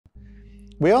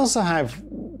We also have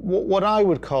what I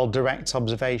would call direct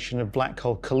observation of black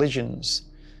hole collisions.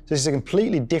 So this is a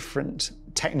completely different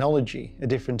technology, a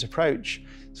different approach.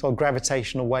 It's called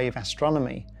gravitational wave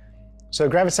astronomy. So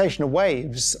gravitational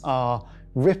waves are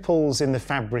ripples in the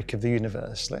fabric of the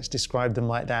universe. Let's describe them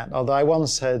like that. Although I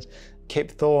once heard Kip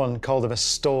Thorne call them a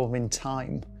storm in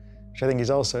time, which I think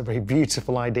is also a very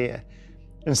beautiful idea.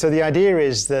 And so the idea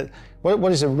is that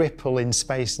what is a ripple in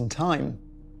space and time?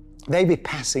 They'd be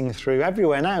passing through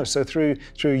everywhere now, so through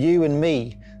you and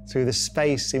me, through the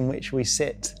space in which we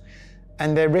sit.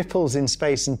 And they're ripples in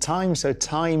space and time, so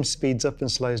time speeds up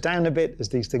and slows down a bit as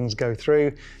these things go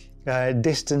through.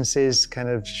 Distances kind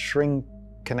of shrink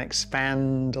and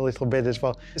expand a little bit as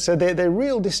well. So they're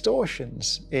real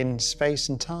distortions in space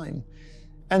and time.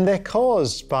 And they're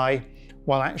caused by,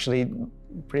 well, actually,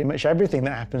 pretty much everything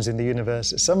that happens in the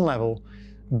universe at some level,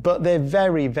 but they're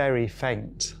very, very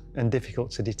faint and difficult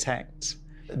to detect.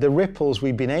 The ripples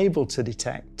we've been able to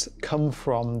detect come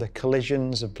from the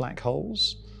collisions of black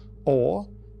holes or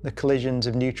the collisions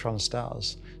of neutron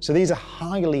stars. So these are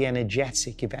highly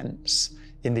energetic events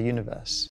in the universe.